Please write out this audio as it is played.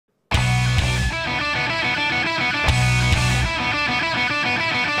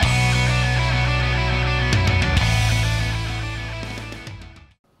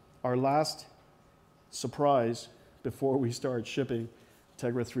last surprise before we start shipping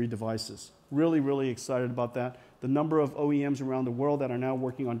Tegra 3 devices. Really, really excited about that. The number of OEMs around the world that are now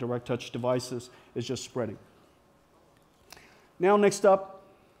working on direct touch devices is just spreading. Now, next up,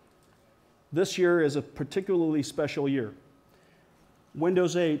 this year is a particularly special year.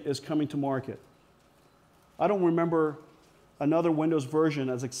 Windows 8 is coming to market. I don't remember another Windows version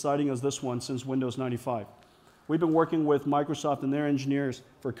as exciting as this one since Windows 95. We've been working with Microsoft and their engineers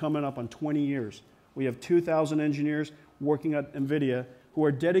for coming up on 20 years. We have 2,000 engineers working at NVIDIA who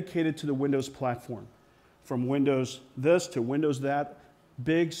are dedicated to the Windows platform. From Windows this to Windows that,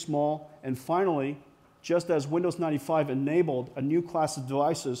 big, small, and finally, just as Windows 95 enabled a new class of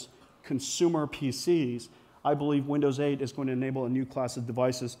devices, consumer PCs, I believe Windows 8 is going to enable a new class of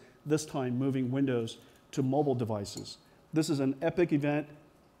devices, this time moving Windows to mobile devices. This is an epic event.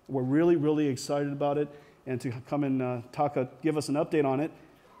 We're really, really excited about it. And to come and give us an update on it,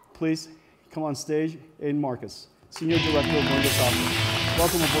 please come on stage, Aiden Marcus, Senior Director of Windows Software.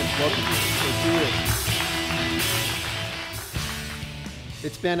 Welcome aboard. Welcome.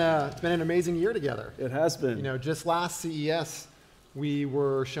 It's been an amazing year together. It has been. You know, just last CES, we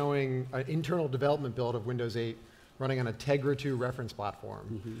were showing an internal development build of Windows 8 running on a Tegra 2 reference platform.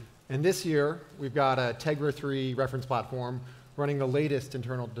 Mm-hmm. And this year, we've got a Tegra 3 reference platform running the latest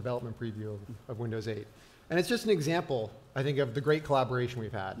internal development preview of Windows 8. And it's just an example, I think, of the great collaboration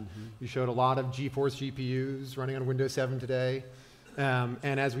we've had. Mm-hmm. You showed a lot of GeForce GPUs running on Windows 7 today.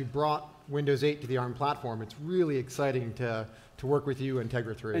 And as we brought Windows 8 to the ARM platform, it's really exciting to work with you and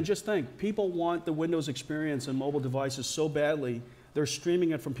Tegra 3. And just think, people want the Windows experience in mobile devices so badly, they're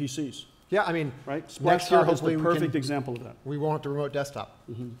streaming it from PCs. Yeah, I mean, right? Next year, hopefully, is the perfect example of that. We won't have to remote desktop.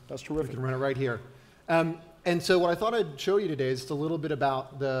 Mm-hmm. That's terrific. We can run it right here. And so what I thought I'd show you today is just a little bit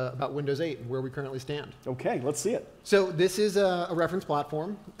about Windows 8 and where we currently stand. Okay, let's see it. So this is a reference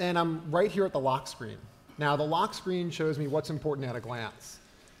platform, and I'm right here at the lock screen. Now, the lock screen shows me what's important at a glance.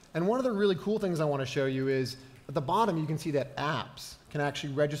 And one of the really cool things I want to show you is at the bottom, you can see that apps can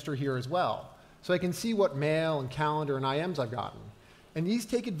actually register here as well. So I can see what mail and calendar and IMs I've gotten. And these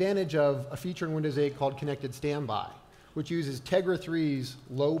take advantage of a feature in Windows 8 called Connected Standby, which uses Tegra 3's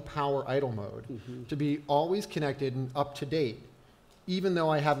low power idle mode to be always connected and up to date, even though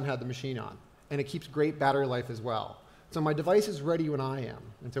I haven't had the machine on. And it keeps great battery life as well. So my device is ready when I am.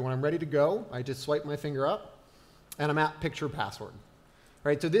 And so when I'm ready to go, I just swipe my finger up, and I'm at picture password.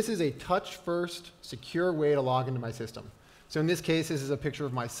 Right, so this is a touch-first, secure way to log into my system. So in this case, this is a picture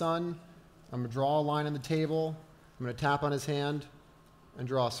of my son. I'm going to draw a line on the table. I'm going to tap on his hand and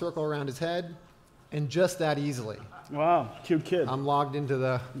draw a circle around his head, and just that easily. Wow, cute kid. I'm logged into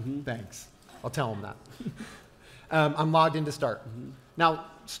the, thanks. I'll tell him that. I'm logged into Start. Now,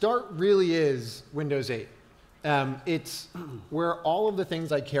 Start really is Windows 8. It's where all of the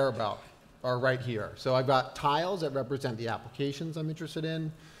things I care about are right here. So I've got tiles that represent the applications I'm interested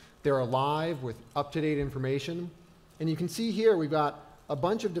in. They're alive with up-to-date information. And you can see here we've got a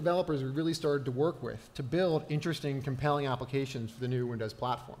bunch of developers we really started to work with to build interesting, compelling applications for the new Windows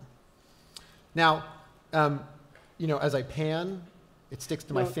platform. Now, you know, as I pan, it sticks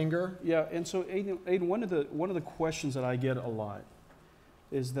to my finger. Yeah, and so Aiden, one of the questions that I get a lot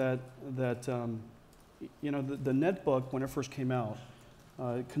is that you know, the netbook, when it first came out,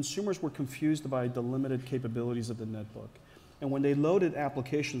 consumers were confused by the limited capabilities of the netbook. And when they loaded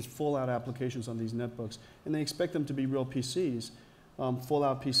applications, full-out applications on these netbooks, and they expect them to be real PCs,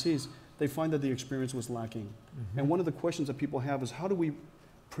 full-out PCs, they find that the experience was lacking. And one of the questions that people have is, how do we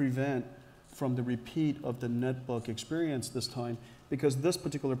prevent from the repeat of the netbook experience this time? Because this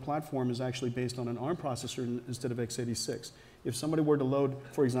particular platform is actually based on an ARM processor instead of x86. If somebody were to load,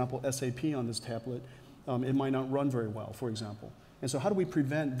 for example, SAP on this tablet, it might not run very well, for example. And so how do we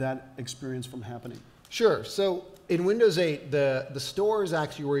prevent that experience from happening? Sure. So in Windows 8, the store is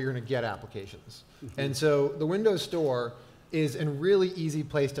actually where you're going to get applications. And so the Windows Store is a really easy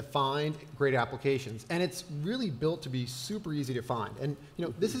place to find great applications. And it's really built to be super easy to find. And you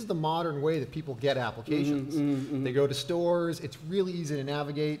know, this is the modern way that people get applications. They go to stores. It's really easy to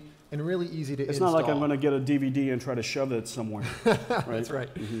navigate and really easy to install. It's not like I'm going to get a DVD and try to shove it somewhere. Right? That's right.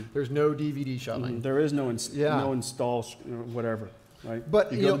 There's no DVD shoving. There is no install, whatever. Right?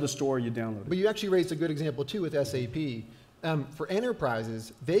 But you go to the store, you download it. But you actually raised a good example too with SAP. For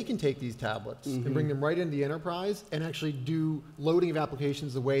enterprises, they can take these tablets and bring them right into the enterprise and actually do loading of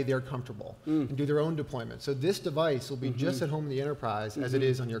applications the way they're comfortable and do their own deployment. So this device will be just at home in the enterprise as it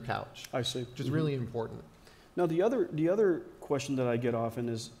is on your couch. I see. Which is really important. Now the other question that I get often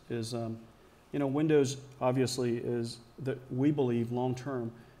is you know, Windows obviously is that we believe long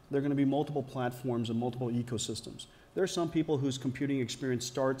term there are going to be multiple platforms and multiple ecosystems. There are some people whose computing experience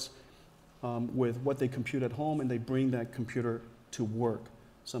starts with what they compute at home, and they bring that computer to work.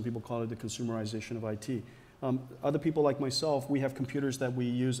 Some people call it the consumerization of IT. Other people like myself, we have computers that we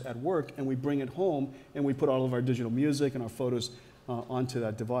use at work, and we bring it home, and we put all of our digital music and our photos onto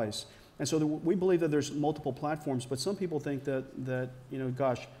that device. And so we believe that there's multiple platforms, but some people think that you know,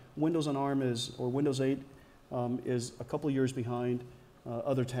 gosh, Windows on ARM or Windows 8 is a couple of years behind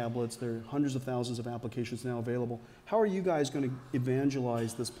other tablets. There are hundreds of thousands of applications now available. How are you guys going to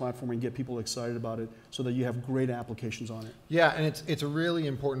evangelize this platform and get people excited about it so that you have great applications on it? Yeah, and it's a really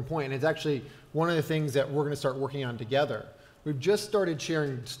important point, and it's actually one of the things that we're going to start working on together. We've just started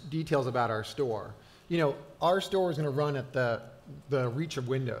sharing details about our store. You know, our store is going to run at the reach of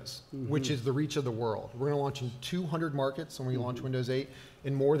Windows, which is the reach of the world. We're going to launch in 200 markets when we launch Windows 8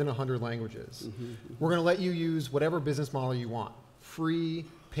 in more than 100 languages. We're going to let you use whatever business model you want. Free,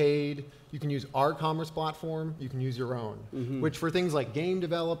 paid, you can use our commerce platform, you can use your own, which for things like game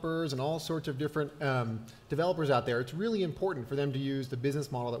developers and all sorts of different developers out there, it's really important for them to use the business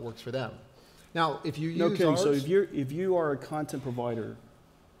model that works for them. Now, if you use ours, so if you are a content provider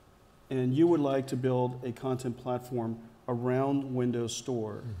and you would like to build a content platform around Windows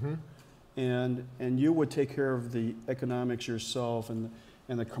Store, and you would take care of the economics yourself and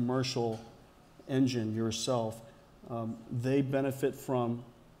the commercial engine yourself, they benefit from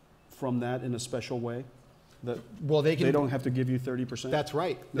that in a special way? Well, they don't have to give you 30%? That's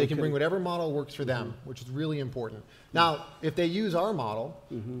right. They can bring whatever model works for them, which is really important. Now, if they use our model,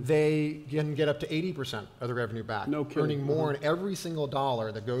 they can get up to 80% of the revenue back, earning more in every single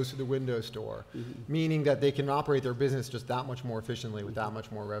dollar that goes to the Windows Store, meaning that they can operate their business just that much more efficiently with that much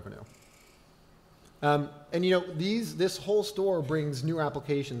more revenue. And you know, this whole store brings new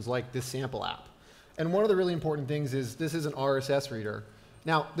applications like this sample app. And one of the really important things is this is an RSS reader.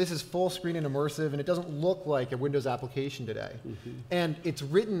 Now, this is full screen and immersive, and it doesn't look like a Windows application today. And it's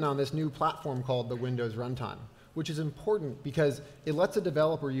written on this new platform called the Windows Runtime, which is important because it lets a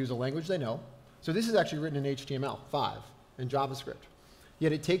developer use a language they know. So this is actually written in HTML5 and JavaScript.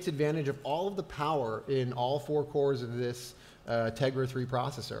 Yet it takes advantage of all of the power in all 4 cores of this Tegra 3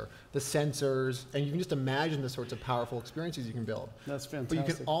 processor, the sensors, and you can just imagine the sorts of powerful experiences you can build. That's fantastic. But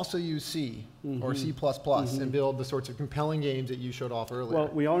you can also use C or C++ and build the sorts of compelling games that you showed off earlier.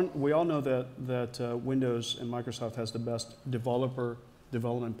 Well, we all know that Windows and Microsoft has the best developer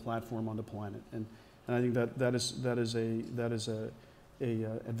development platform on the planet, and I think that is a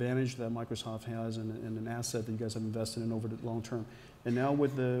advantage that Microsoft has and an asset that you guys have invested in over the long term. And now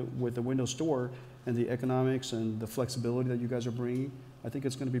with the Windows Store and the economics and the flexibility that you guys are bringing, I think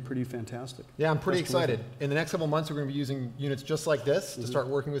it's going to be pretty fantastic. Yeah, I'm pretty excited. In the next couple of months, we're going to be using units just like this to start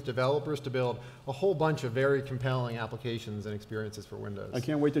working with developers to build a whole bunch of very compelling applications and experiences for Windows. I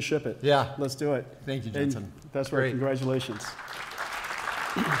can't wait to ship it. Yeah. Let's do it. Thank you, Jen-Hsun. That's right. Congratulations.